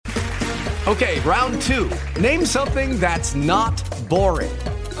Okay, round two. Name something that's not boring.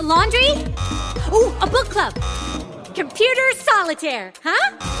 A laundry? Ooh, a book club. Computer solitaire,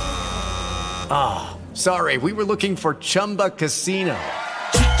 huh? Ah, sorry, we were looking for Chumba Casino.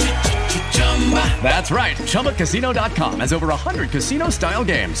 That's right, ChumbaCasino.com has over 100 casino-style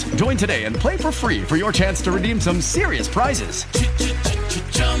games. Join today and play for free for your chance to redeem some serious prizes.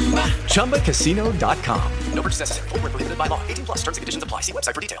 ChumbaCasino.com. No purchase necessary. Void where prohibited by law. 18 plus terms and conditions apply. See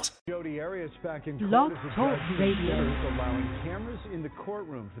website for details. Jodi Arias back in court Blog as a Talk judge Radio. allowing cameras in the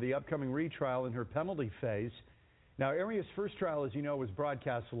courtroom for the upcoming retrial in her penalty phase. Now, Arias' first trial, as you know, was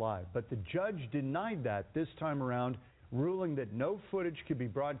broadcast live, but the judge denied that this time around, ruling that no footage could be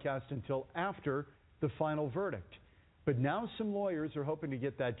broadcast until after the final verdict. But now some lawyers are hoping to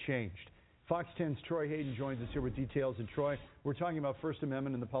get that changed. Fox 10's Troy Hayden joins us here with details. And Troy, we're talking about First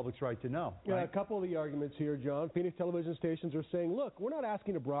Amendment and the public's right to know. Right? Yeah, a couple of the arguments here, John. Phoenix television stations are saying, look, we're not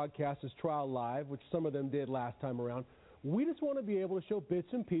asking to broadcast this trial live, which some of them did last time around. We just want to be able to show bits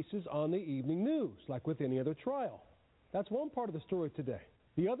and pieces on the evening news, like with any other trial. That's one part of the story today.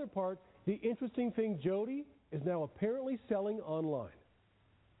 The other part, the interesting thing, Jodi, is now apparently selling online.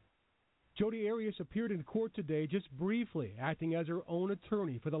 Jodi Arias appeared in court today just briefly, acting as her own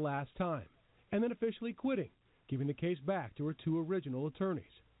attorney for the last time, and then officially quitting, giving the case back to her two original attorneys.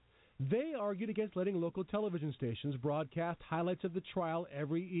 They argued against letting local television stations broadcast highlights of the trial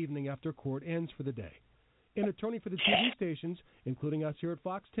every evening after court ends for the day. An attorney for the TV stations, including us here at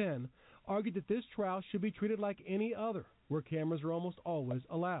Fox 10, argued that this trial should be treated like any other, where cameras are almost always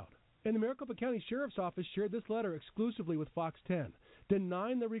allowed. And the Maricopa County Sheriff's Office shared this letter exclusively with Fox 10,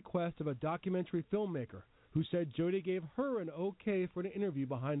 denying the request of a documentary filmmaker who said Jodi gave her an okay for an interview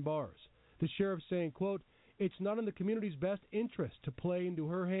behind bars. The sheriff saying, quote, "It's not in the community's best interest to play into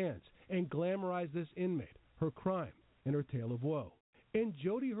her hands and glamorize this inmate, her crime, and her tale of woe." And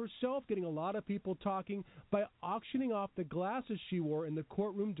Jodi herself getting a lot of people talking by auctioning off the glasses she wore in the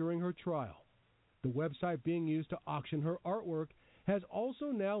courtroom during her trial. The website being used to auction her artwork has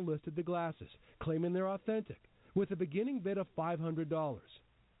also now listed the glasses, claiming they're authentic, with a beginning bid of $500.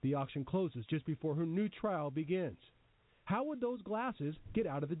 The auction closes just before her new trial begins. How would those glasses get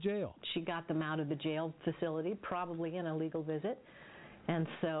out of the jail? She got them out of the jail facility, probably in a legal visit. And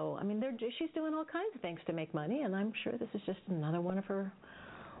so, I mean, she's doing all kinds of things to make money, and I'm sure this is just another one of her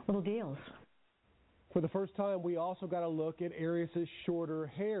little deals. For the first time, we also got a look at Arias' shorter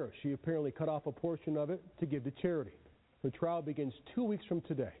hair. She apparently cut off a portion of it to give to charity. The trial begins 2 weeks from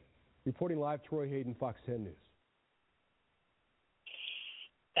today. Reporting live, Troy Hayden, Fox 10 News.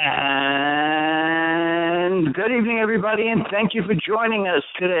 And good evening, everybody, and thank you for joining us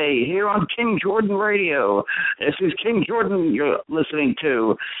today here on King Jordan Radio. This is King Jordan you're listening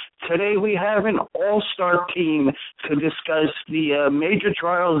to. Today we have an all-star team to discuss the major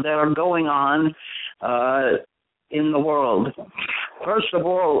trials that are going on in the world. First of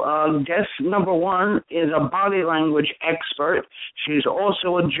all, guest number one is a body language expert. She's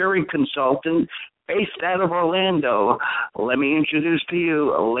also a jury consultant based out of Orlando. Let me introduce to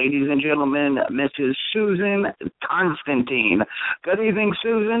you, ladies and gentlemen, Mrs. Susan Constantine. Good evening,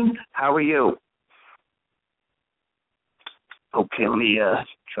 Susan. How are you? Okay, let me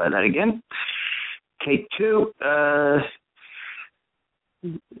try that again. Take two.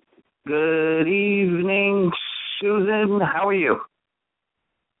 Good evening, Susan. How are you?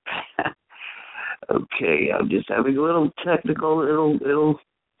 Okay, I'm just having a little technical.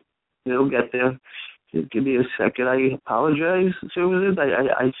 It'll get there. Just give me a second. I apologize, Susan.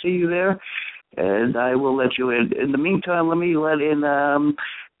 I see you there, and I will let you in. In the meantime, let me let in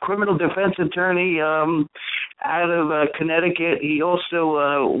criminal defense attorney out of Connecticut. He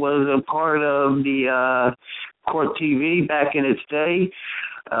also was a part of the Court TV back in its day.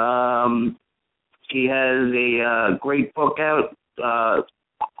 He has a great book out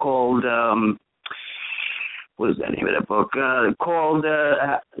called, what is the name of that book? Called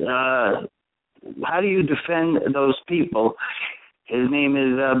How Do You Defend Those People? His name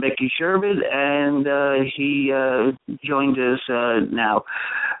is Becky Sherman, and he joined us now.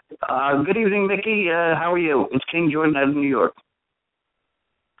 Good evening, Mickey. How are you? It's King Jordan out of New York.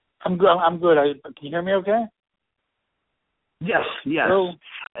 I'm good. Can you hear me okay? Yes. Hello?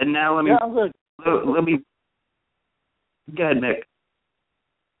 And now let me... Yeah, I'm good. Let me... Go ahead, Nick.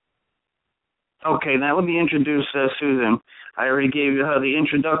 Okay, now let me introduce Susan. I already gave her the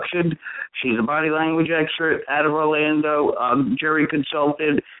introduction. She's a body language expert out of Orlando, jury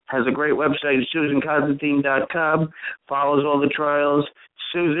consultant, has a great website, SusanConstantine.com, follows all the trials.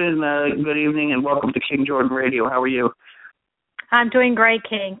 Susan, good evening and welcome to King Jordan Radio. How are you? I'm doing great,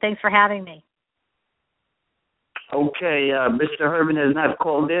 King. Thanks for having me. Okay, Mr. Herman has not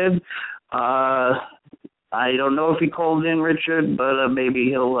called in. I don't know if he called in, Richard, but maybe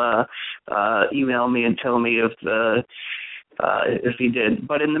he'll email me and tell me if he did.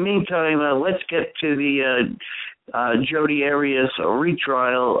 But in the meantime, let's get to the Jodi Arias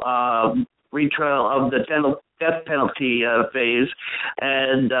retrial of the death penalty phase.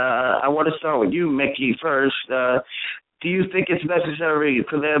 And I want to start with you, Mickey, first. Do you think it's necessary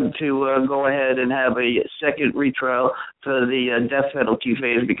for them to go ahead and have a second retrial for the death penalty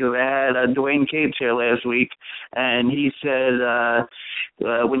phase? Because I had Dwayne Cates here last week, and he said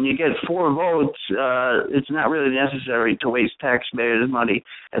when you get 4 votes, it's not really necessary to waste taxpayers' money,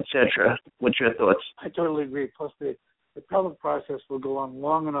 etc. What's your thoughts? I totally agree. Plus, the appellate process will go on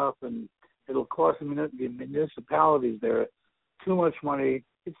long enough, and it'll cost the municipalities there too much money.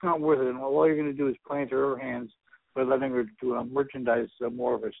 It's not worth it. And all you're going to do is play into her hands by letting her do merchandise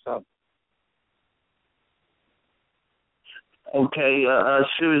more of her stuff. Okay,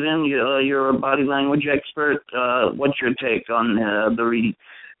 Susan, you're a body language expert. What's your take on the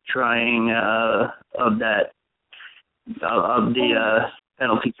retrying of the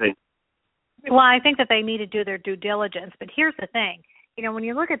penalty thing? Well, I think that they need to do their due diligence. But here's the thing. You know, when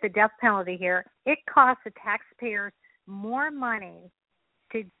you look at the death penalty here, it costs the taxpayers more money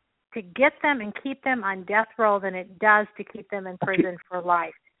to get them and keep them on death row than it does to keep them in prison for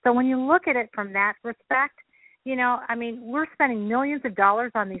life. So when you look at it from that respect, you know, I mean, we're spending millions of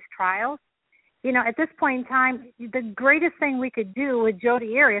dollars on these trials. You know, at this point in time, the greatest thing we could do with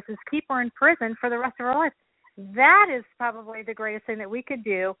Jodi Arias is keep her in prison for the rest of her life. That is probably the greatest thing that we could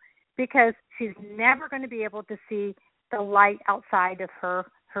do, because she's never going to be able to see the light outside of her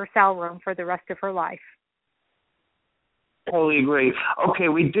cell room for the rest of her life. Totally agree. Okay,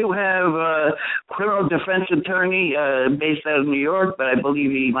 we do have a criminal defense attorney based out of New York, but I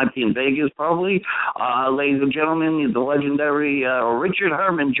believe he might be in Vegas probably. Ladies and gentlemen, the legendary Richard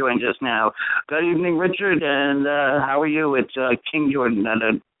Herman joins us now. Good evening, Richard, and how are you? It's King Jordan out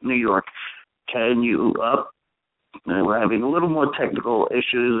of New York. Can you up? We're having a little more technical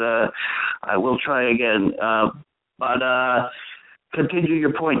issues. I will try again. But continue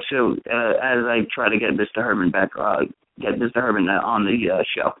your point, Sue, as I try to get Mr. Herman back. Get Mr. Herman on the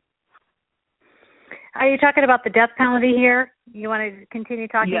show. Are you talking about the death penalty here? You want to continue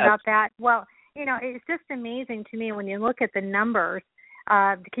talking about that? Well, you know, it's just amazing to me when you look at the numbers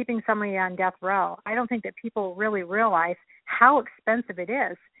keeping somebody on death row. I don't think that people really realize how expensive it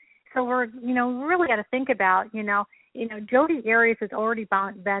is. So we're, you know, really got to think about, you know, Jodi Arias has already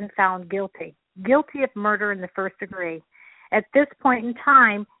been found guilty of murder in the first degree. At this point in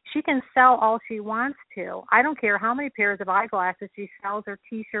time, she can sell all she wants to. I don't care how many pairs of eyeglasses she sells, or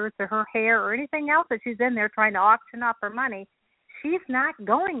T-shirts, or her hair, or anything else that she's in there trying to auction off her money. She's not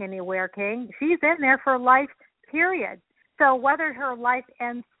going anywhere, King. She's in there for life, period. So whether her life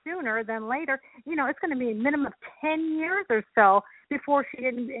ends sooner than later, you know, it's going to be a minimum of 10 years or so before she,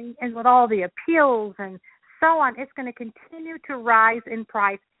 and with all the appeals and so on, it's going to continue to rise in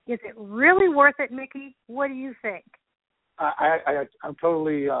price. Is it really worth it, Mickey? What do you think? I'm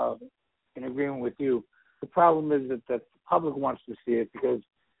totally in agreement with you. The problem is that the public wants to see it, because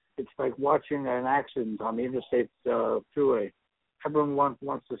it's like watching an accident on the interstate thruway. Everyone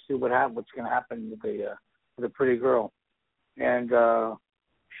wants to see what's going to happen with the pretty girl, and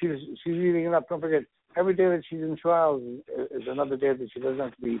she's eating it up. Don't forget, every day that she's in trial is another day that she doesn't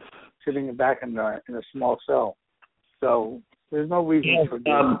have to be sitting back in a small cell. So there's no reason for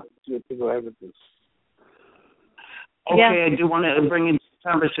you to go ahead with this. Okay, I do want to bring into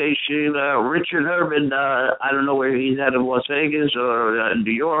conversation Richard Herman. I don't know where he's out of Las Vegas or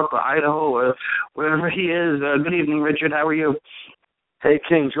New York or Idaho or wherever he is. Good evening, Richard. How are you? Hey,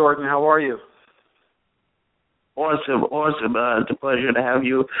 King Jordan. How are you? Awesome. It's a pleasure to have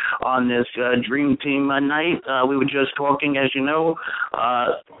you on this Dream Team night. We were just talking, as you know.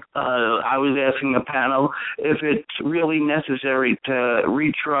 I was asking the panel if it's really necessary to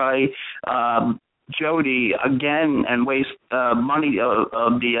retry Jodi again and waste money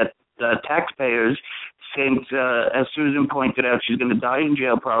of the taxpayers, since, as Susan pointed out, she's going to die in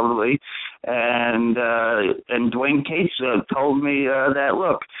jail probably. And Dwayne Cates told me that,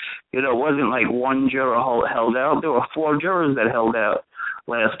 look, you know, it wasn't like one juror held out. There were 4 jurors that held out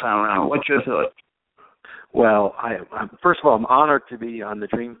last time around. What's your thought? Well, first of all, I'm honored to be on the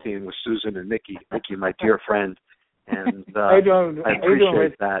Dream Team with Susan and Mickey. Mickey, my dear friend. And I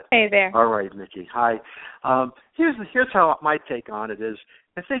appreciate that. Hey there. All right, Mickey. Hi. Here's how my take on it is.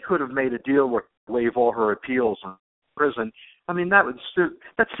 If they could have made a deal where they waive all her appeals in prison, I mean, that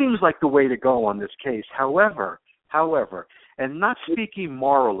seems like the way to go on this case. However, and not speaking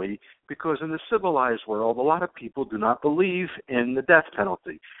morally, because in the civilized world, a lot of people do not believe in the death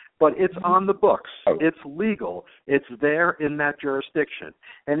penalty. but it's on the books. It's legal. It's there in that jurisdiction.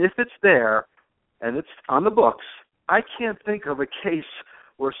 And if it's there and it's on the books, I can't think of a case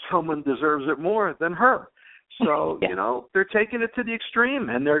where someone deserves it more than her. So, you know, they're taking it to the extreme,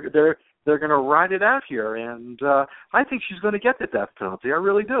 and they're going to ride it out here. And I think she's going to get the death penalty. I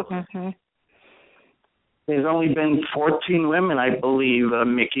really do. Mm-hmm. There's only been 14 women, I believe,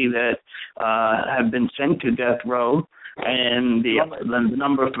 Mickey, that have been sent to death row, and the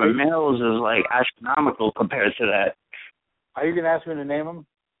number for males is like astronomical compared to that. Are you going to ask me to name them?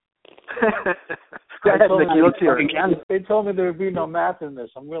 Go ahead, Mickey. Let's hear it. They told me there would be no math in this.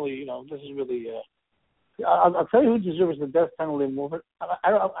 I'm really, you know, this is really. I'll tell you who deserves the death penalty more.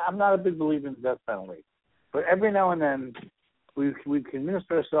 I'm not a big believer in the death penalty, but every now and then we convince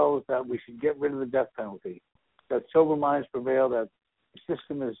ourselves that we should get rid of the death penalty, that sober minds prevail, that the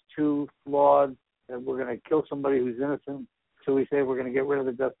system is too flawed, that we're going to kill somebody who's innocent, so we say we're going to get rid of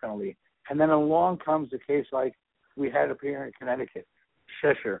the death penalty. And then along comes a case like we had up here in Connecticut,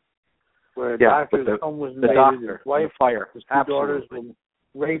 Cheshire, where a doctor's home was invaded, his wife, his two daughters were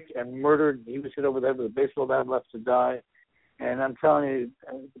raped and murdered. He was hit over the head with a baseball bat, left to die. And I'm telling you,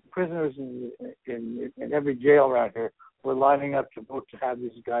 prisoners in every jail around here were lining up to vote to have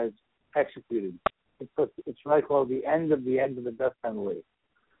these guys executed. It's what I call the end of the death penalty.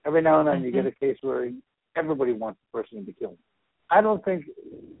 Every now and then you get a case where everybody wants the person to be killed. I don't think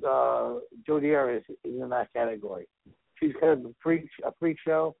Jodi Arias is in that category. She's kind of a freak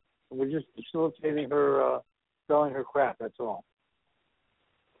show. We're just facilitating her selling her crap, that's all.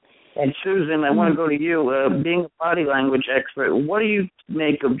 And Susan, I want to go to you. Being a body language expert, what do you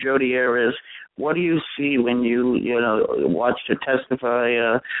make of Jodi Arias? What do you see when you watch her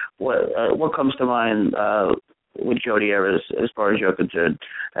testify? What comes to mind with Jodi Arias as far as you're concerned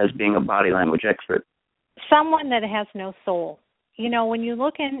as being a body language expert? Someone that has no soul. You know, when you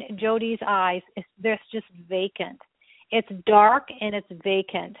look in Jodi's eyes, there's just vacant. It's dark and it's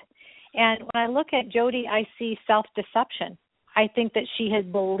vacant. And when I look at Jodi, I see self-deception. I think that she has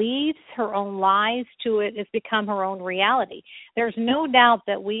believed her own lies to it. It's become her own reality. There's no doubt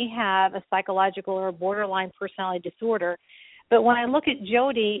that we have a psychological or borderline personality disorder. But when I look at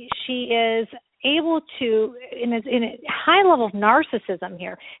Jodi, she is able to, in a high level of narcissism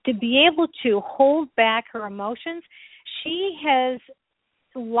here, to be able to hold back her emotions. She has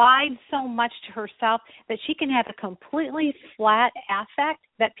lied so much to herself that she can have a completely flat affect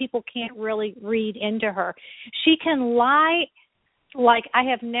that people can't really read into her. She can lie like I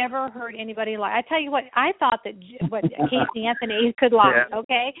have never heard anybody lie. I tell you what, I thought that Casey Anthony could lie,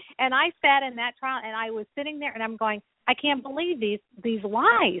 okay? And I sat in that trial and I was sitting there and I'm going, I can't believe these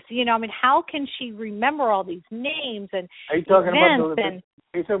lies. You know, I mean, how can she remember all these names and Are you talking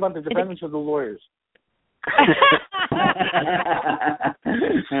about the defendants or the lawyers?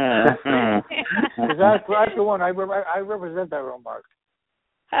 That's the one I represent that remark.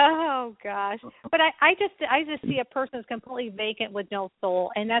 Oh gosh! But I just see a person who's completely vacant with no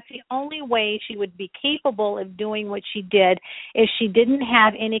soul, and that's the only way she would be capable of doing what she did if she didn't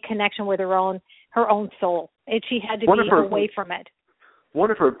have any connection with her own soul. If she had to be away from it.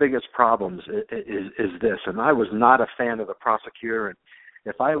 One of her biggest problems is this, and I was not a fan of the prosecutor. And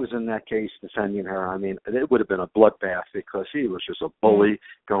if I was in that case defending her, I mean, it would have been a bloodbath because he was just a bully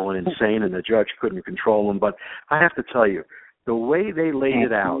going insane, and the judge couldn't control him. But I have to tell you, the way they laid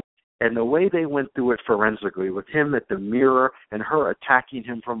it out and the way they went through it forensically with him at the mirror and her attacking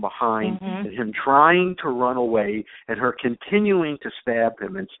him from behind and him trying to run away and her continuing to stab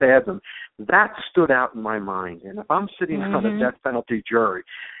him, that stood out in my mind. And if I'm sitting on a death penalty jury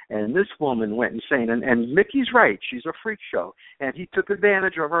and this woman went insane, and Mickey's right, she's a freak show, and he took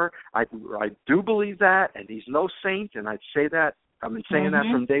advantage of her, I do believe that, and he's no saint, and I'd say that. I've been saying that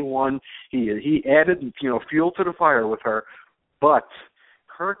from day one. He added, fuel to the fire with her. But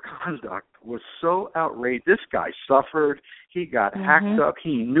her conduct was so outrageous. This guy suffered. He got hacked up.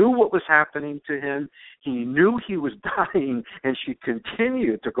 He knew what was happening to him. He knew he was dying, and she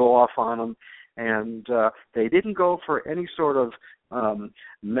continued to go off on him. And they didn't go for any sort of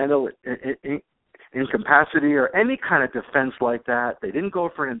mental incapacity or any kind of defense like that. They didn't go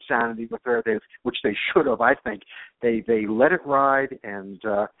for insanity with her, which they should have, I think. They let it ride, and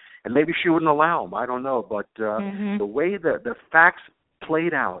maybe she wouldn't allow them. I don't know, but the way the facts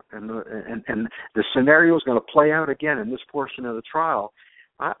played out and the scenario is going to play out again in this portion of the trial,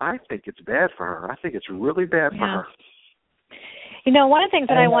 I think it's bad for her. I think it's really bad for her. You know, one of the things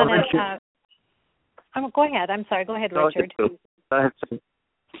that I want to go ahead. I'm sorry. Go ahead, Richard. Go ahead.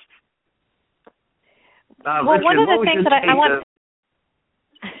 Well, Richard, one of the things that I want.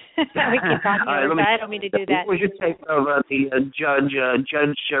 We keep talking over, but I don't mean to do that. What was your take of the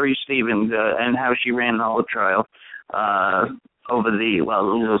Judge Sherry Stevens and how she ran the whole trial over it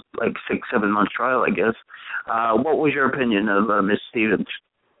was like 6-7 month trial, I guess. What was your opinion of Miss Stevens?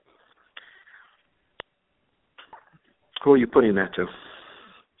 Who are you putting that to?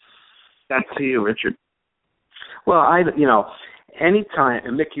 That's to you, Richard. Well, anytime,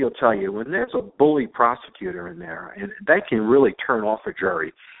 and Mickey will tell you, when there's a bully prosecutor in there, and that can really turn off a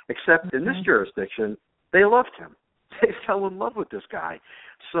jury, except in this jurisdiction, they loved him. They fell in love with this guy.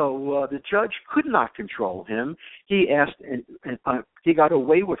 So the judge could not control him. He asked, and he got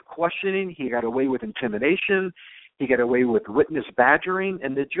away with questioning. He got away with intimidation. He got away with witness badgering,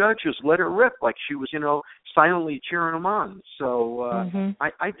 and the judge just let her rip like she was, silently cheering him on. So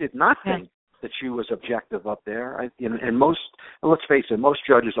I did not think that she was objective up there. And let's face it, most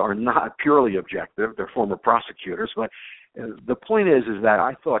judges are not purely objective. They're former prosecutors. But the point is that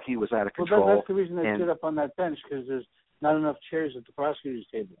I thought he was out of control. Well, that's the reason they sit up on that bench, because there's not enough chairs at the prosecutor's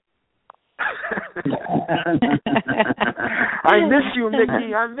table. I miss you,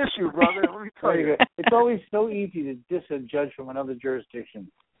 Mickey. I miss you, brother. Let me tell you. It's always so easy to diss a judge from another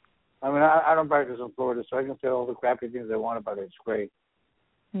jurisdiction. I mean, I don't practice in Florida, so I can say all the crappy things I want about it. It's great.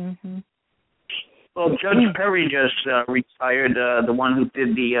 Mm-hmm. Well, Judge Perry just retired, the one who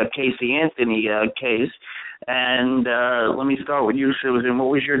did the Casey Anthony case. And let me start with you, Susan. What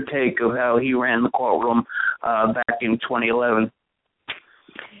was your take of how he ran the courtroom back in 2011?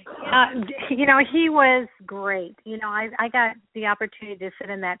 He was great. I got the opportunity to sit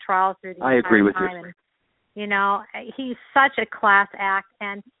in that trial through the I agree with time, you. And, he's such a class act.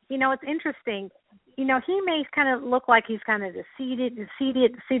 And, it's interesting. He may kind of look like he's kind of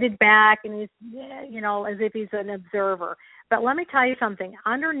seated back, and he's, as if he's an observer. But let me tell you something.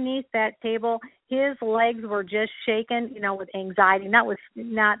 Underneath that table, his legs were just shaking, with anxiety, not with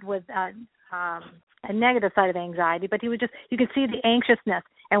a negative side of anxiety, but you could see the anxiousness.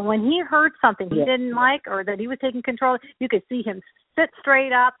 And when he heard something he didn't like or that he was taking control, you could see him sit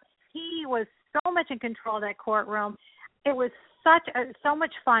straight up. He was so much in control of that courtroom. It was so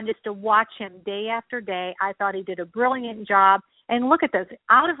much fun just to watch him day after day. I thought he did a brilliant job. And look at this.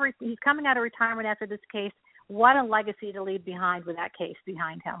 He's coming out of retirement after this case. What a legacy to leave behind with that case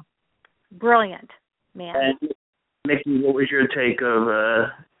behind him. Brilliant, man. And Mickey, what was your take of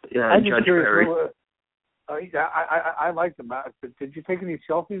Judge Perry? I liked him. Did you take any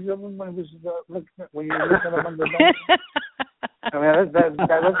selfies of him when you were looking at him under the bench? I mean,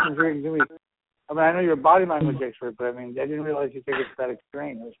 that looks intriguing to me. I mean, I know you're a body language expert, but I didn't realize you take it to that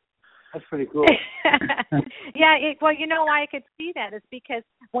extreme. That's pretty cool. Yeah, why I could see that is because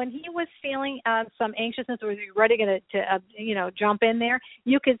when he was feeling some anxiousness or was ready to jump in there,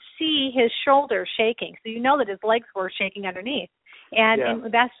 you could see his shoulders shaking. So you know that his legs were shaking underneath.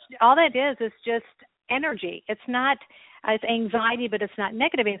 And that's all that is just energy. It's not it's anxiety, but it's not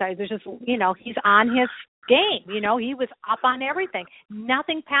negative anxiety. There's just, he's on his game. He was up on everything.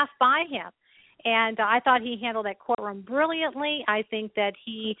 Nothing passed by him. And I thought he handled that courtroom brilliantly. I think that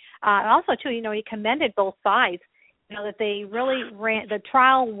he also, too, he commended both sides, that they really the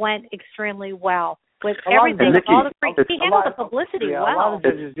trial went extremely well with everything. He handled the publicity well. A lot of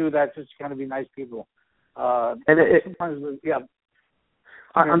judges do that just to kind of be nice people. I'm just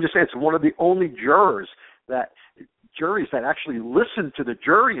saying it's one of the only juries that actually listened to the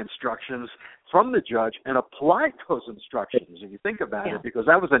jury instructions from the judge and applied those instructions, if you think about it, because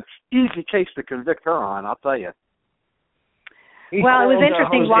that was an easy case to convict her on, I'll tell you. Well, it was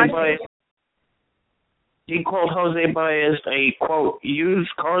interesting watching. He called Jose Baez a, quote, used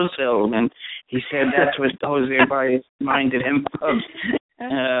car salesman. He said that's what Jose Baez reminded him of.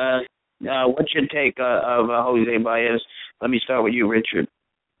 What's your take of Jose Baez? Let me start with you, Richard.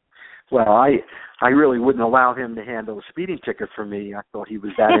 Well, I really wouldn't allow him to handle a speeding ticket for me. I thought he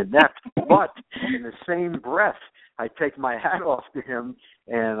was that inept. But in the same breath, I take my hat off to him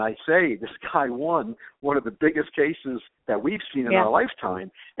and I say this guy won one of the biggest cases that we've seen in our lifetime,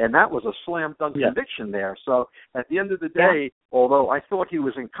 and that was a slam dunk conviction there. So at the end of the day, although I thought he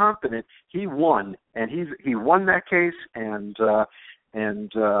was incompetent, he won, and he won that case. And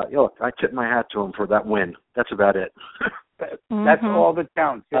look, I tip my hat to him for that win. That's about it. That's all that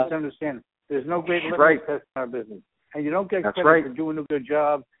counts. You have to understand. There's no great litmus test in our business. And you don't get credit for doing a good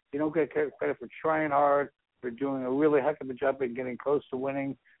job. You don't get credit for trying hard, for doing a really heck of a job and getting close to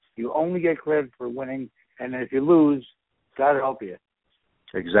winning. You only get credit for winning. And if you lose, God help you.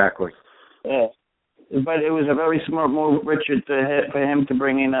 Exactly. Yeah. But it was a very smart move, Richard, for him to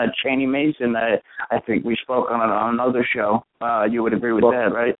bring in Cheney Mason. I think we spoke on another show. You would agree with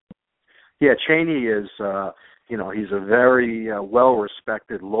that, right? Yeah, Cheney is he's a very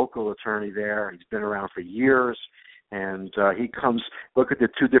well-respected local attorney there. He's been around for years, and he comes. Look at the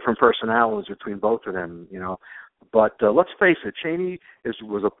two different personalities between both of them. But let's face it, Cheney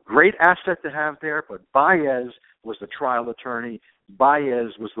was a great asset to have there, but Baez was the trial attorney.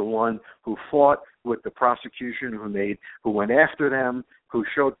 Baez was the one who fought with the prosecution, who went after them, who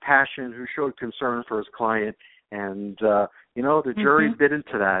showed passion, who showed concern for his client, and the jury bit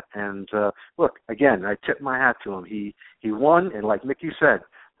into that. And look, again, I tip my hat to him. He won, and like Mickey said,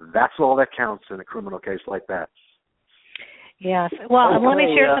 that's all that counts in a criminal case like that. Yes. Well, let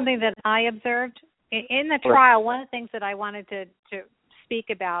me share something that I observed in the trial. One of the things that I wanted to speak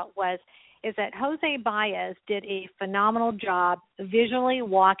about is that Jose Baez did a phenomenal job visually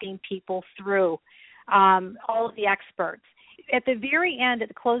walking people through all of the experts. At the very end, at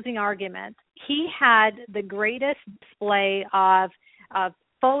the closing argument, he had the greatest display of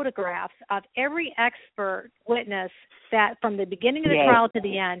photographs of every expert witness that from the beginning of the trial to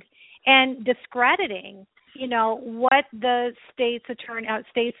the end, and discrediting what the state's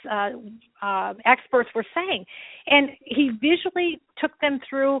experts were saying. And he visually took them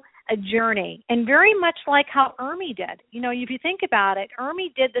through a journey, and very much like how Ermey did. If you think about it,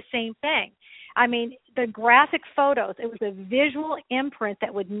 Ermey did the same thing. I mean, the graphic photos, it was a visual imprint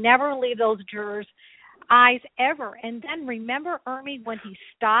that would never leave those jurors' eyes ever. And then remember Ermey when he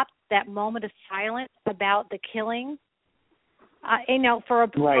stopped that moment of silence about the killing? For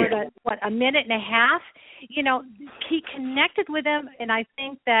a minute and a half, he connected with them, and I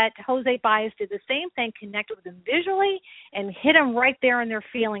think that Jose Baez did the same thing, connected with them visually and hit them right there in their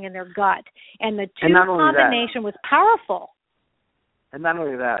feeling, in their gut. And the two combination was powerful. And not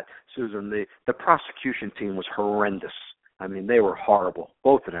only that, Susan, the prosecution team was horrendous. I mean, they were horrible.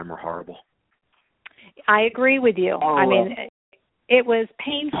 Both of them were horrible. I agree with you. I mean, it was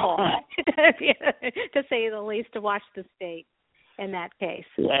painful, to say the least, to watch the state in that case.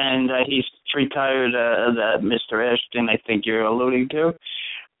 And he's retired, Mr. Ashton, I think you're alluding to.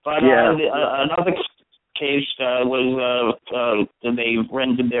 But another case was they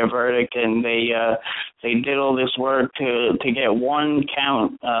rendered their verdict, and they did all this work to get one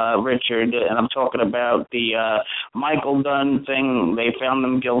count, Richard, and I'm talking about the Michael Dunn thing. They found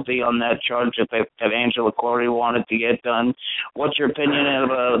them guilty on that charge that Angela Corey wanted to get done. What's your opinion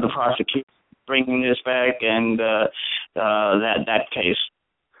of the prosecution bringing this back and that case?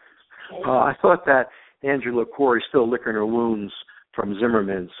 I thought that Angela Corey still licking her wounds from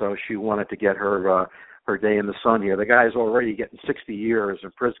Zimmerman, so she wanted to get her day in the sun here. The guy's already getting 60 years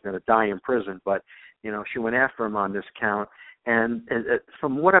in prison, going to die in prison, but she went after him on this count. And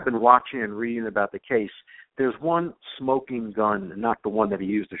from what I've been watching and reading about the case, there's one smoking gun, not the one that he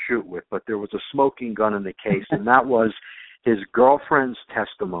used to shoot with, but there was a smoking gun in the case, and that was his girlfriend's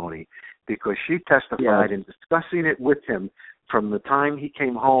testimony, because she testified in discussing it with him from the time he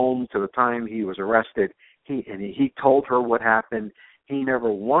came home to the time he was arrested. He told her what happened. He never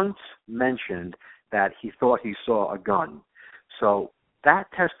once mentioned that he thought he saw a gun. So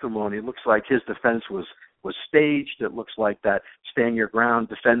that testimony looks like his defense was staged. It looks like that stand your ground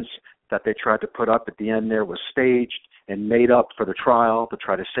defense that they tried to put up at the end there was staged and made up for the trial to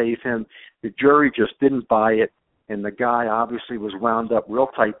try to save him. The jury just didn't buy it, and the guy obviously was wound up real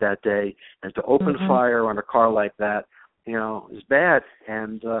tight that day, and to open fire on a car like that, is bad,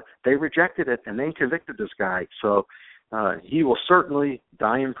 and they rejected it, and they convicted this guy. So he will certainly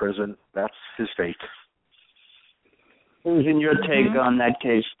die in prison. That's his fate. Who's in your take on that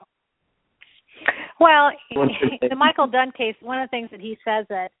case? Well, the Michael Dunn case, one of the things that he says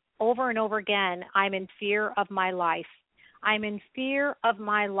that over and over again, I'm in fear of my life. I'm in fear of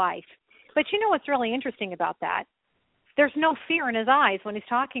my life. But you know what's really interesting about that? There's no fear in his eyes when he's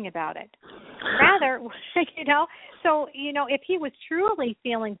talking about it. Rather, so, if he was truly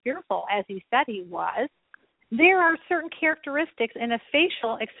feeling fearful, as he said he was, there are certain characteristics in a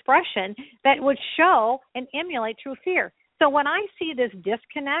facial expression that would show and emulate true fear. So when I see this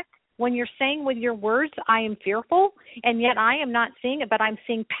disconnect, when you're saying with your words, I am fearful, and yet I am not seeing it, but I'm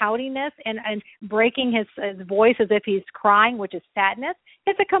seeing poutiness and breaking his voice as if he's crying, which is sadness,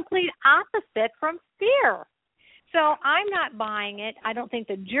 it's a complete opposite from fear. So I'm not buying it. I don't think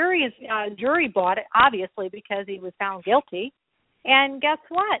the jury bought it, obviously, because he was found guilty. And guess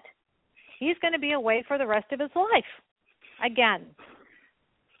what? He's going to be away for the rest of his life. Again.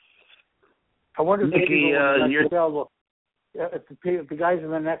 I wonder if if the guys in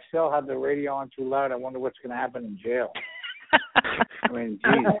the next cell have the radio on too loud, I wonder what's going to happen in jail. I mean,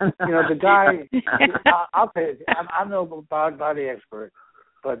 geez. The guy, I'll tell you, I'm no body expert,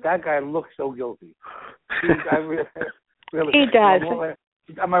 but that guy looks so guilty. Really, he does.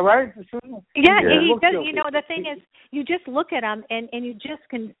 Am I right? Yeah, he does. You know, the thing is, you just look at him, and you just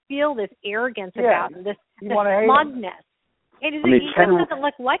can feel this arrogance about him, this smugness. He doesn't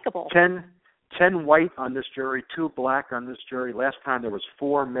look likable. 10 white on this jury, 2 black on this jury. Last time there was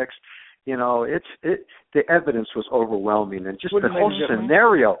 4 mixed. You know, the evidence was overwhelming, and just the whole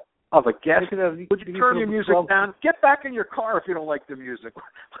scenario of a guest. Would you turn your music down? Get back in your car if you don't like the music.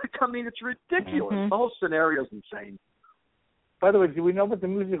 I mean, it's ridiculous. The whole scenario is insane. By the way, do we know what the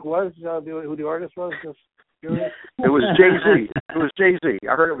music was? Who the artist was? It was Jay-Z. It was Jay-Z.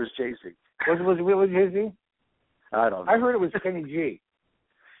 I heard it was Jay-Z. Was it really Jay-Z? I don't know. I heard it was Kenny G.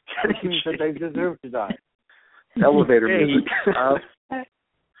 Kenny G said they deserve to die. Elevator music.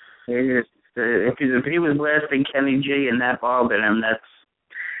 If he was blasting Kenny G and that bothered him,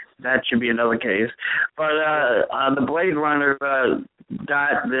 that should be another case. But the Blade Runner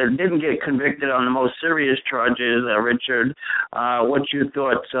didn't get convicted on the most serious charges. Richard, what's your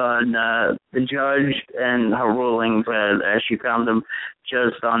thoughts on the judge and her ruling? As she found him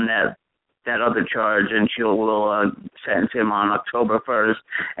just on that other charge, and will sentence him on October 1st,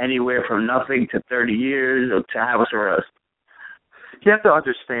 anywhere from nothing to 30 years to house arrest. You have to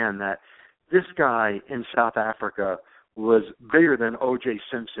understand that this guy in South Africa was bigger than O.J.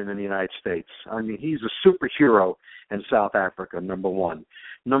 Simpson in the United States. I mean, he's a superhero in South Africa, number one.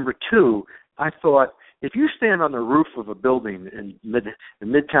 Number two, I thought, if you stand on the roof of a building in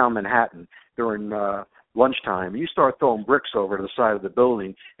Midtown Manhattan during lunchtime, you start throwing bricks over to the side of the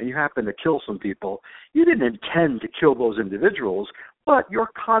building, and you happen to kill some people, you didn't intend to kill those individuals, but your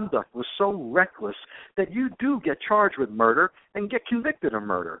conduct was so reckless that you do get charged with murder and get convicted of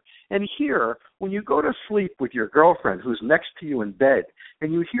murder. And here, when you go to sleep with your girlfriend who's next to you in bed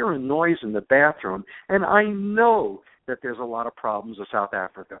and you hear a noise in the bathroom, and I know that there's a lot of problems in South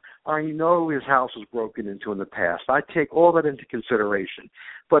Africa. I know his house was broken into in the past. I take all that into consideration.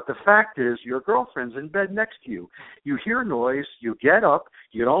 But the fact is, your girlfriend's in bed next to you. You hear noise, you get up,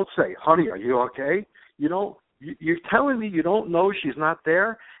 you don't say, honey, are you okay? You're telling me you don't know she's not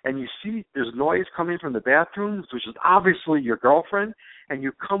there, and you see there's noise coming from the bathroom, which is obviously your girlfriend, and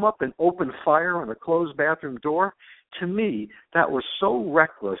you come up and open fire on a closed bathroom door? To me, that was so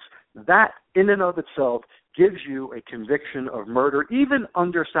reckless. That, in and of itself, gives you a conviction of murder. Even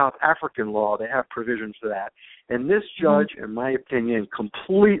under South African law, they have provisions for that. And this judge, in my opinion,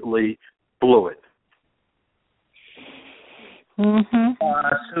 completely blew it.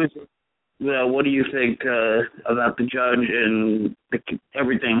 Susan, what do you think about the judge and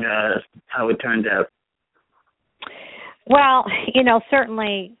everything, how it turned out? Well,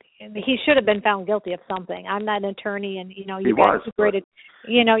 certainly he should have been found guilty of something. I'm not an attorney, and you've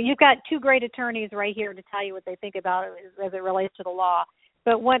got two great attorneys right here to tell you what they think about it as it relates to the law.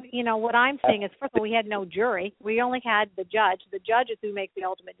 But what I'm saying is, first of all, we had no jury. We only had the judge. The judge is who makes the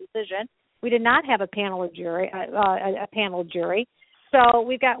ultimate decision. We did not have a panel jury. So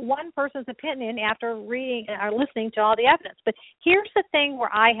we've got one person's opinion after reading or listening to all the evidence. But here's the thing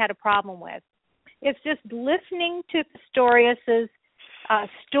where I had a problem with. It's just listening to Pistorius's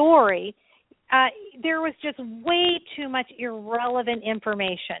story. There was just way too much irrelevant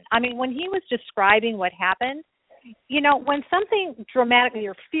information. I mean, when he was describing what happened, when something dramatic,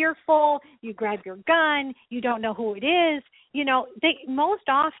 you're fearful, you grab your gun, you don't know who it is, most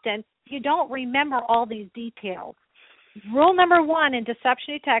often you don't remember all these details. Rule number 1 in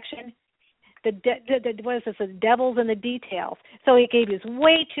deception detection, the devil's in the details. So he gave us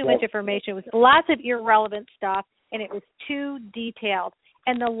way too much information. It was lots of irrelevant stuff, and it was too detailed.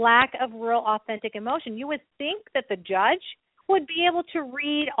 And the lack of real authentic emotion. You would think that the judge would be able to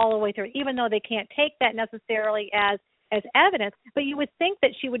read all the way through, even though they can't take that necessarily as evidence, but you would think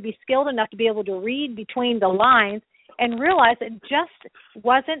that she would be skilled enough to be able to read between the lines and realize it just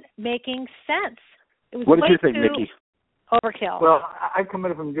wasn't making sense. It was what did you think, Nikki? Overkill. Well, I come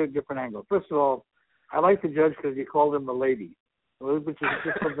at it from a different angle. First of all, I like the judge because he called him a lady, which is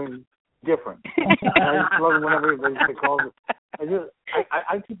just something different. I just love it whenever they call it.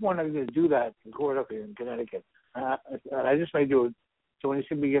 I keep wanting to do that in court up here in Connecticut. And I just may do it. So when he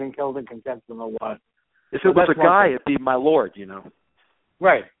should be getting killed in contempt and all that. If it was a guy, it'd be my lord,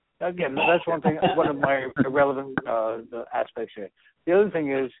 Right. Again, that's one thing. One of my irrelevant aspects here. The other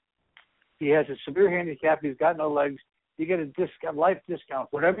thing is, he has a severe handicap. He's got no legs. You get a discount, life discount.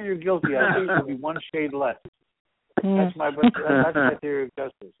 Whatever you're guilty of, it will be one shade less. That's my theory of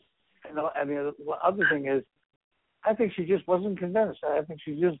justice. And the other thing is, I think she just wasn't convinced. I think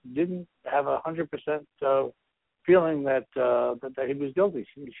she just didn't have 100% feeling that he was guilty.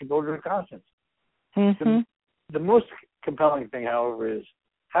 She voted her conscience. The most compelling thing, however, is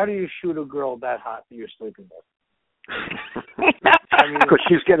how do you shoot a girl that hot that you're sleeping with? Because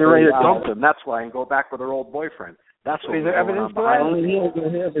she's getting ready to dump him. That's why, and go back with her old boyfriend. That's what. Is there evidence for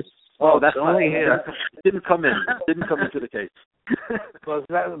that? Oh, that's only here. Didn't come into the case. Well,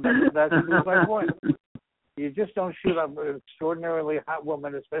 that's my point. You just don't shoot up an extraordinarily hot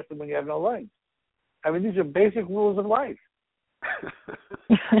woman, especially when you have no legs. I mean, these are basic rules of life.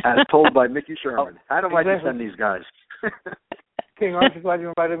 As told by Mickey Sherman. How do I defend these guys? King, aren't you glad you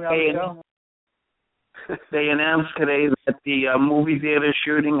invited me on the show? They announced today that the movie theater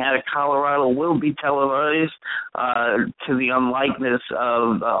shooting out of Colorado will be televised to the unlikeness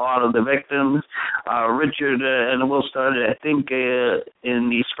of all of the victims. Richard, and we'll start, I think, in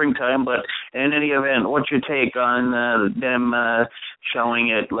the springtime, but in any event, what's your take on them showing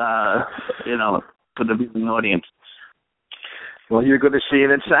it, for the viewing audience? Well, you're going to see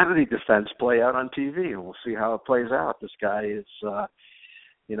an insanity defense play out on TV, and we'll see how it plays out. This guy is,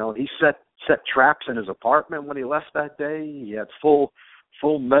 he set traps in his apartment when he left that day. He had full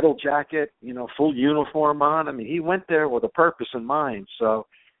metal jacket, full uniform on. I mean, he went there with a purpose in mind. So,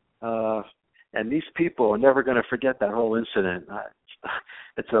 and these people are never going to forget that whole incident.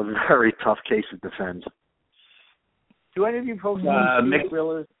 It's a very tough case to defend. Do any of you folks know who Steve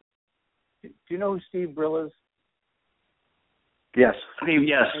Brill is? Do you know who Steve Brill is? Yes. Steve,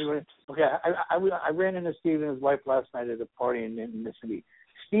 yes. Anyway, okay, I ran into Steve and his wife last night at a party in the city.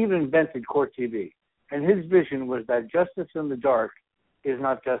 Steve invented court TV, and his vision was that justice in the dark is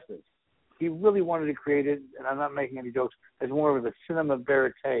not justice. He really wanted to create it, and I'm not making any jokes, as more of a cinema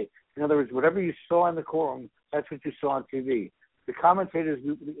verite. In other words, whatever you saw in the courtroom, that's what you saw on TV. The commentators,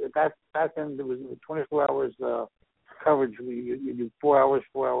 back then there was 24 hours coverage. You do 4 hours,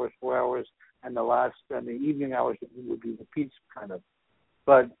 4 hours, 4 hours, and the evening hours would be repeats, kind of.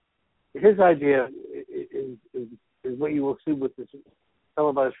 But his idea is what you will see with this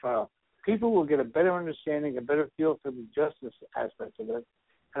televised trial. People will get a better understanding, a better feel for the justice aspects of it,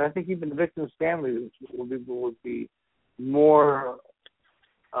 and I think even the victim's family will be more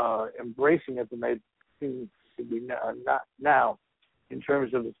embracing it than they seem to be not now, in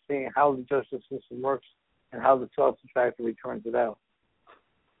terms of seeing how the justice system works and how the self-factory turns it out.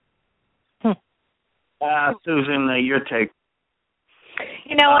 Susan, your take.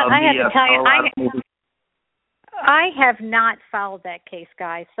 You know what? I have to tell you, I have not followed that case,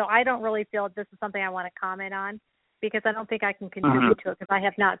 guys, so I don't really feel this is something I want to comment on, because I don't think I can contribute to it, because I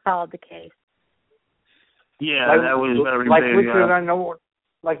have not folled the case. Yeah, that was very big.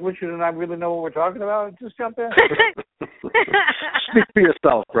 Richard and I really know what we're talking about? Just jump in. Speak for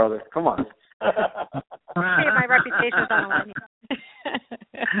yourself, brother. Come on. My reputation's on the line.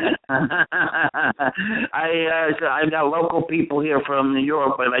 I got local people here from New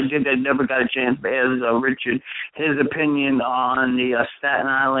York, but I never got a chance to ask Richard his opinion on the Staten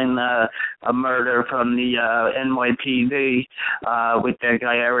Island murder from the NYPD with that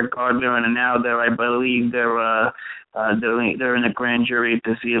guy Eric Gardner, and now I believe they're in a grand jury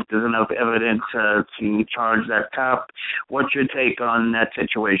to see if there's enough evidence to charge that cop. What's your take on that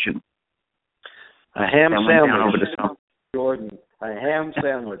situation? A ham sandwich, Jordan. A ham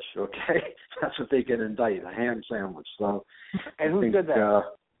sandwich, okay? That's what they can indict, a ham sandwich. So, and who did that?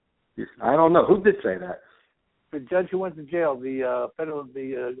 I don't know. Who did say that? The judge who went to jail, the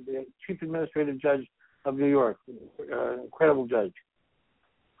chief administrative judge of New York, incredible judge.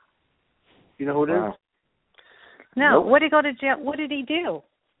 You know who it is? No. Nope. What did he go to jail? What did he do?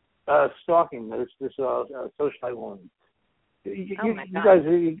 Stalking. This socialite woman. You God. guys,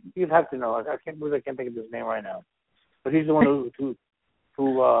 you'd have to know. I can't think of his name right now, but he's the one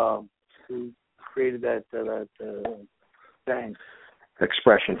who created that thing.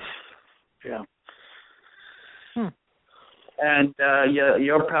 Expression. Yeah. And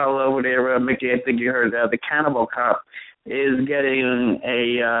your pal over there, Mickey, I think you heard the cannibal cop is getting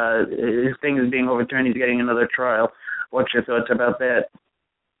his thing is being overturned. He's getting another trial. What's your thoughts about that?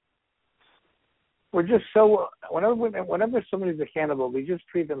 We're just so whenever somebody's a cannibal, we just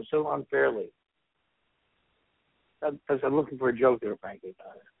treat them so unfairly. I'm looking for a joke there, frankly.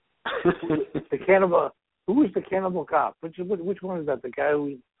 The cannibal. Who is the cannibal cop? Which one is that? The guy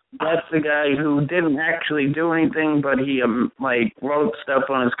who? That's the guy who didn't actually do anything, but he wrote stuff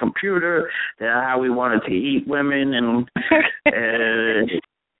on his computer, how he wanted to eat women, and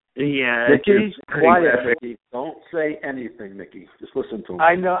yeah. Mickey, quiet, Mickey. Don't say anything, Mickey. Just listen to him.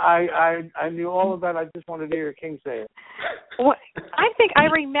 I know. I knew all of that. I just wanted to hear King say it. Well, I think I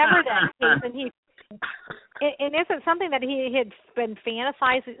remember that case, and isn't something that he had been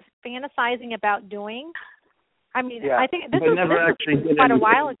fantasizing about doing? I mean, yeah. I think this was quite a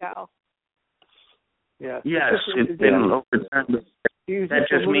while ago. Yeah. Yes, it's been overturned. That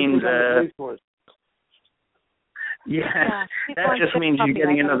just means Yeah, that just means you're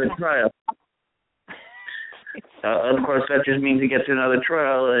getting another trial. Of course, that just means he gets another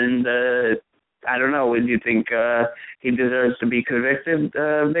trial, and I don't know. Do you think he deserves to be convicted,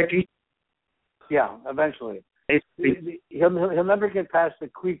 Vicky? Yeah, eventually. He'll never get past the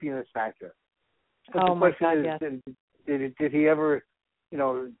creepiness factor. But the question is, did he ever,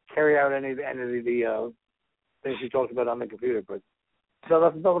 carry out any of the things he talked about on the computer? But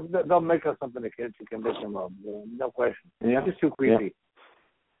they'll make us something to convict him of. No question. Yeah. It's just too creepy. Yeah.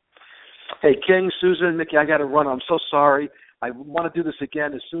 Hey, King, Susan, Mickey, I got to run. I'm so sorry. I want to do this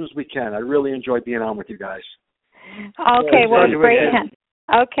again as soon as we can. I really enjoyed being on with you guys. Okay, well, it's great.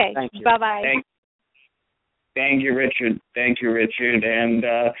 Okay, bye-bye. Thank you, Richard. And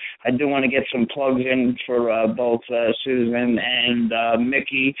I do want to get some plugs in for both Susan and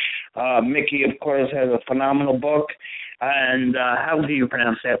Mickey. Mickey, of course, has a phenomenal book. And how do you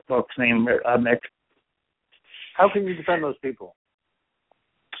pronounce that book's name, Mick? How can you defend those people?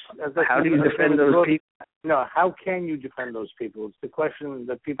 How do you defend those people? No, how can you defend those people? It's the question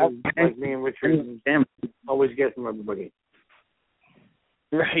that people like me and Richard always get from everybody.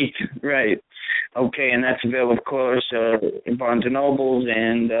 Right. Okay, and that's available, of course, in Barnes & Nobles,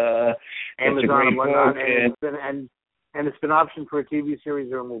 and Amazon, it's a great book. And it's been optioned for a TV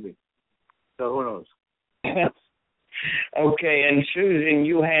series or a movie. So who knows? Okay, and Susan,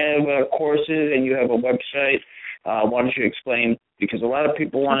 you have courses and you have a website. Why don't you explain? Because a lot of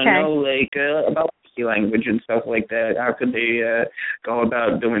people want to know, about language and stuff like that. How could they go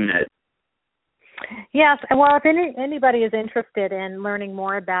about doing that? Yes, well, if anybody is interested in learning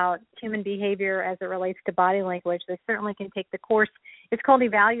more about human behavior as it relates to body language, they certainly can take the course. It's called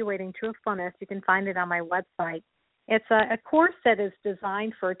Evaluating Truthfulness. You can find it on my website. It's a course that is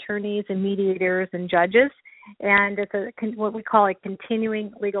designed for attorneys and mediators and judges, and it's what we call a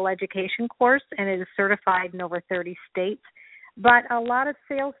continuing legal education course, and it is certified in over 30 states. But a lot of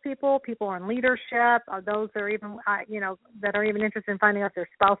salespeople, people in leadership, those that are even, that are even interested in finding out their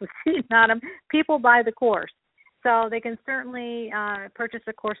spouse is cheating on them, people buy the course. So they can certainly purchase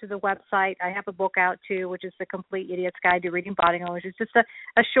the course through the website. I have a book out, too, which is The Complete Idiot's Guide to Reading Body Language. It's just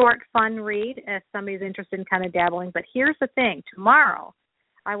a short, fun read if somebody's interested in kind of dabbling. But here's the thing. Tomorrow,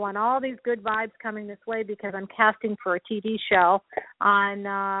 I want all these good vibes coming this way because I'm casting for a TV show on,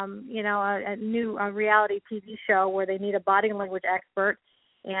 a new reality TV show where they need a body language expert,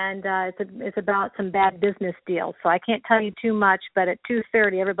 and it's about some bad business deals. So I can't tell you too much, but at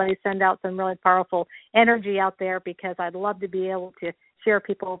 2:30, everybody send out some really powerful energy out there because I'd love to be able to share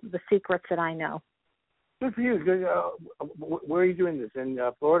people the secrets that I know. Good for you. Where are you doing this? In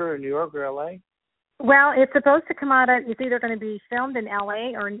Florida or New York or L.A.? Well, it's supposed to come out. It's either going to be filmed in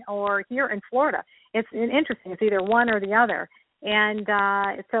L.A. or here in Florida. It's interesting. It's either one or the other. And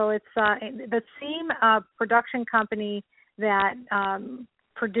so it's the same production company that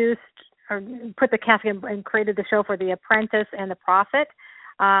produced or put the casting and created the show for The Apprentice and The Prophet.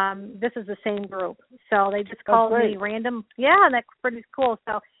 This is the same group. So they just called me random. Yeah, that's pretty cool.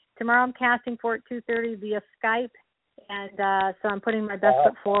 So tomorrow I'm casting for it 2:30 via Skype, and so I'm putting my best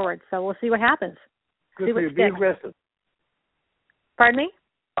foot forward. So we'll see what happens. Good for you. Be aggressive. Pardon me?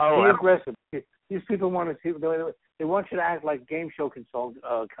 Be aggressive. These people want to see. They want you to act like game show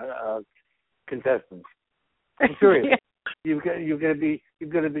contestants. I'm serious. You've got to be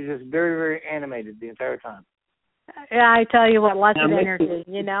just very, very animated the entire time. Yeah, I tell you what, lots of energy.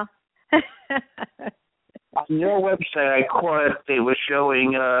 On your website, I caught they were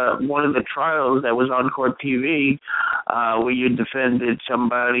showing one of the trials that was on court TV where you defended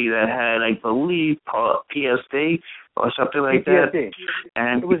somebody that had, I believe, PSD or something like that.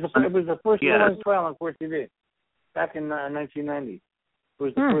 And it was the first trial on court TV back in 1990. It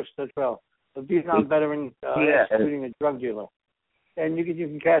was the first trial. A Vietnam veteran executing a drug dealer. And you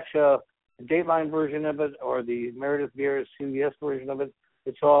can catch the Dateline version of it or the Meredith Vieira CBS version of it.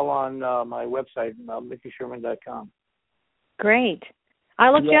 It's all on my website, MickeySherman.com. Great. I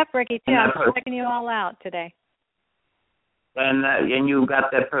looked you up, Ricky, too. I'm checking you all out today. And you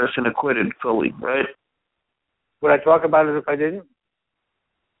got that person acquitted fully, right? Would I talk about it if I didn't?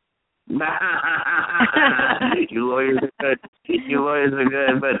 You lawyers are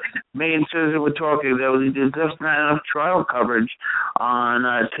good. But me and Susan were talking. There's just not enough trial coverage on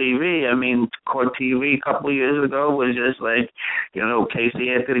TV. I mean, court TV a couple of years ago was just like,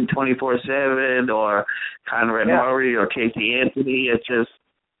 Casey Anthony 24/7 or Conrad Murray or Casey Anthony. It's just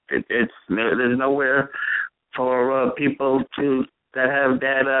there's nowhere for people that have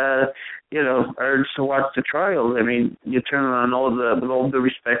that urge to watch the trials. I mean, you turn on with all the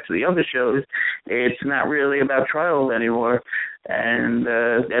respect to the other shows, it's not really about trials anymore, and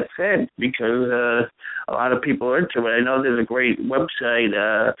that's sad because a lot of people are into it. I know there's a great website.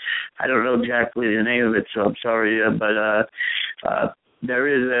 I don't know exactly the name of it, so I'm sorry, but there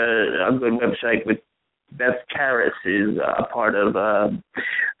is a good website with Beth Karras is a part of.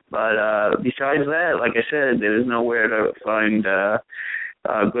 But besides that, like I said, there's nowhere to find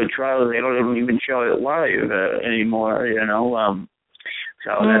good trials. They don't even show it live anymore,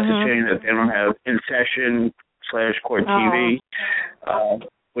 So that's a shame that they don't have In Session / Court TV,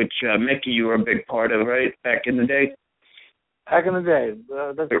 which, Mickey, you were a big part of, right, back in the day? Back in the day.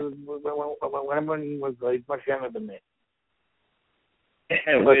 That's when everyone was much younger than me.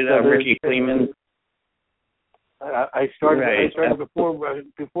 With Ricky Kleeman. I started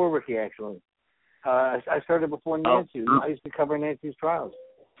before Ricky, actually. I started before Nancy. I used to cover Nancy's trials.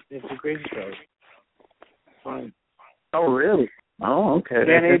 Nancy Gracie trials. Fine. Oh, really? Oh, okay.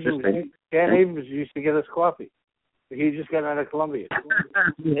 Dan Abrams used to get us coffee. He just got out of Columbia.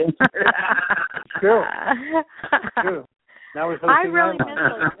 True. Now we're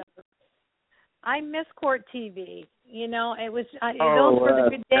I miss Court TV. It was those were the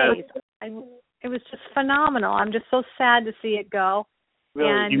good days. It was just phenomenal. I'm just so sad to see it go. Really?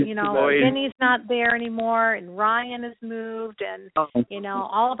 And, Vinny's not there anymore, and Ryan has moved, and,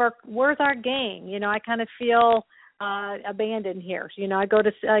 all of where's our gang? I kind of feel abandoned here. I go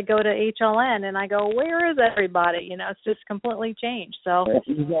to HLN, and I go, where is everybody? It's just completely changed. So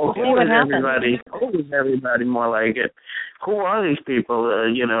we'll see what happens. Who is everybody more like it? Who are these people,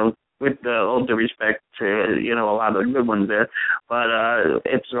 with all due respect to, a lot of the good ones there. But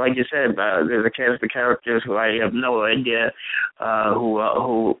it's like you said, there's a cast of characters who I have no idea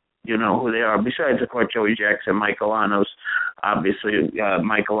who they are. Besides, of course, Joey Jackson, Mike Alanos. Obviously,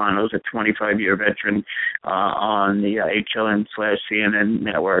 Mike Alanos, a 25-year veteran on the HLN / CNN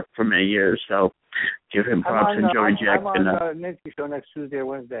network for many years. So give him props. And Joey Jackson. I'm on Nancy show next Tuesday or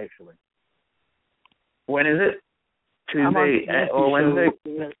Wednesday, actually. When is it? Tuesday or Wednesday?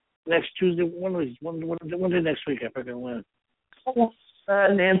 Next Tuesday, when did next week? I forget when.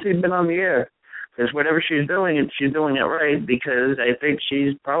 Nancy's been on the air. Because whatever she's doing it right, because I think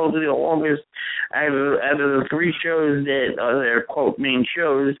she's probably the longest out of the three shows that are their, quote, main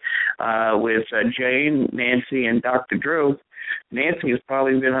shows with Jane, Nancy, and Dr. Drew. Nancy has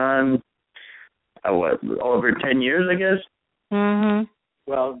probably been on, over 10 years, I guess? Mm-hmm.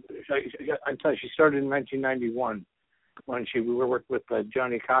 Well, I tell you, she started in 1991. When we worked with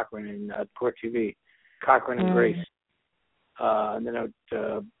Johnny Cochran in Court TV, Cochran and Grace, and then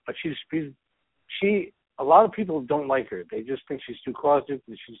but she a lot of people don't like her. They just think she's too closeted,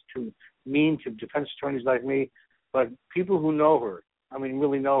 and she's too mean to defense attorneys like me. But people who know her,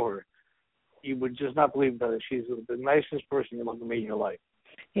 really know her, you would just not believe that she's the nicest person you'll ever meet in your life.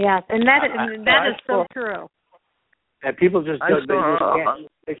 Yes, and that is so true. And people just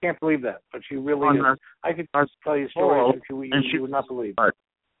can't believe that, but she really is. I could tell you stories that you would not believe.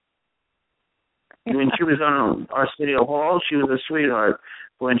 When she was on Arsenio Hall, she was a sweetheart.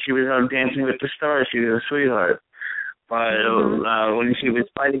 When she was on Dancing with the Stars, she was a sweetheart. But when she was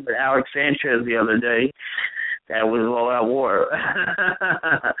fighting with Alex Sanchez the other day, that was all out war.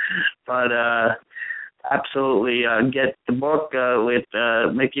 But absolutely, get the book with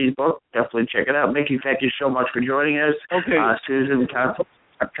Mickey's book. Definitely check it out. Mickey, thank you so much for joining us. Okay. Susan,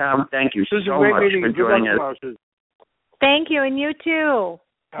 thank you Susan, so much for joining us. Tomorrow, thank you, and you too.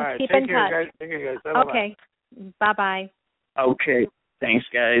 All right, keep in touch. Guys. Take care, guys. Bye-bye. Okay. Bye-bye. Okay. Thanks,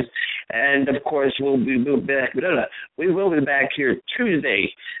 guys. And, of course, we will be back here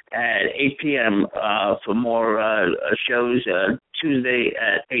Tuesday at 8 p.m. For more shows, Tuesday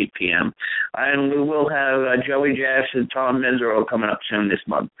at 8 p.m. And we will have Joey Jackson and Tom Mesereau coming up soon this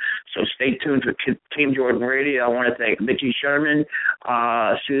month. So stay tuned for Team Jordan Radio. I want to thank Mickey Sherman,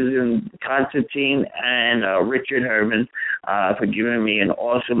 Susan Constantine, and Richard Herman for giving me an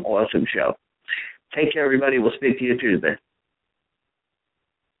awesome, awesome show. Take care, everybody. We'll speak to you Tuesday.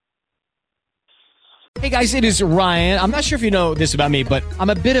 Hey guys, it is Ryan. I'm not sure if you know this about me, but I'm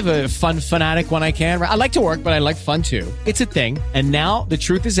a bit of a fun fanatic when I can. I like to work, but I like fun too. It's a thing. And now the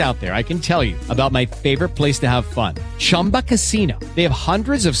truth is out there. I can tell you about my favorite place to have fun. Chumba Casino. They have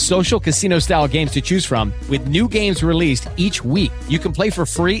hundreds of social casino style games to choose from with new games released each week. You can play for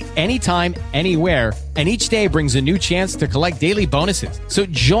free anytime, anywhere. And each day brings a new chance to collect daily bonuses. So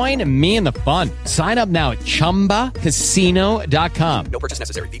join me in the fun. Sign up now at ChumbaCasino.com. No purchase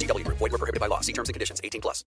necessary. VGW Group. Void where prohibited by law. See terms and conditions. 18+.